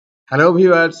Hello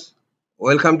viewers,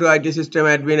 welcome to IT System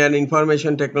Admin and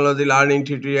Information Technology Learning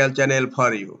tutorial channel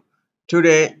for you.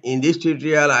 Today in this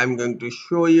tutorial I am going to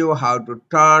show you how to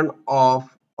turn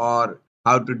off or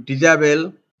how to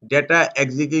disable Data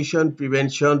Execution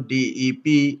Prevention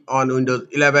DEP on Windows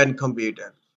 11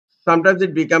 computer. Sometimes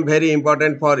it becomes very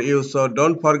important for you, so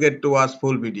don't forget to watch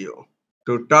full video.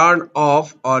 To turn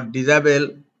off or disable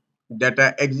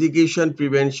Data Execution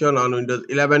Prevention on Windows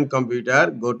 11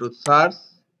 computer, go to Search,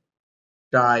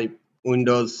 type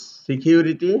Windows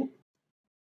Security.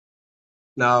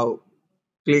 Now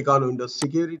click on Windows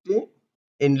Security.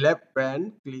 In left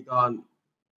pane, click on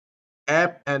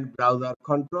App and Browser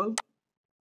Control.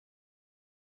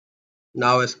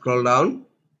 Now scroll down.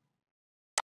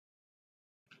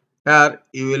 Here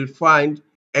you will find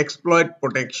Exploit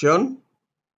Protection,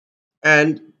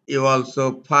 and you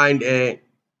also find a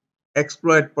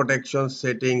Exploit Protection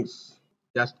Settings.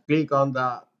 Just click on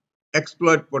the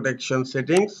Exploit Protection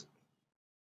Settings.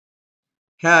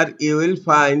 Here you will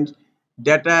find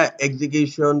Data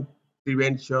Execution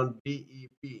Prevention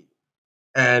DEP,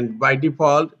 and by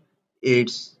default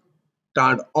it's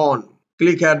turned on.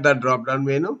 Click here the drop down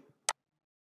menu.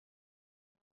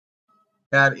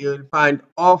 Here you will find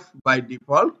off by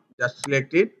default. Just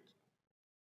select it.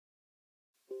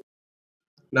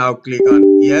 Now click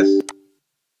on yes.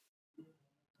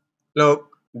 Look,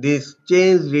 this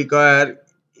change requires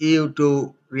you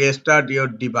to restart your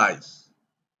device.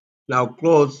 Now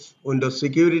close Windows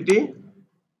Security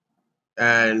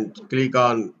and click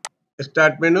on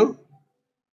Start menu.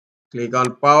 Click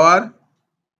on Power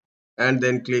and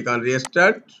then click on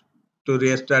Restart to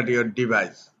restart your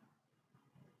device.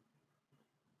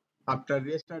 After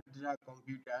restart the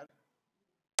computer,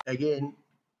 again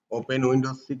open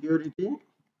Windows Security.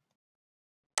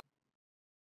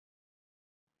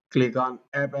 Click on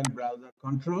App and Browser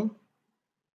Control.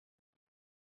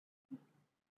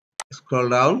 Scroll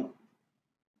down.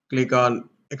 Click on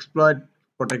Exploit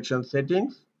Protection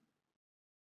Settings.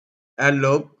 And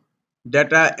look,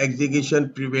 Data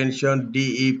Execution Prevention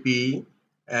DEP,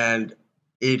 and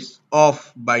it's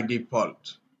off by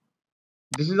default.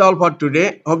 This is all for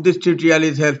today. Hope this tutorial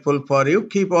is helpful for you.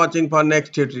 Keep watching for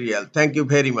next tutorial. Thank you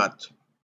very much.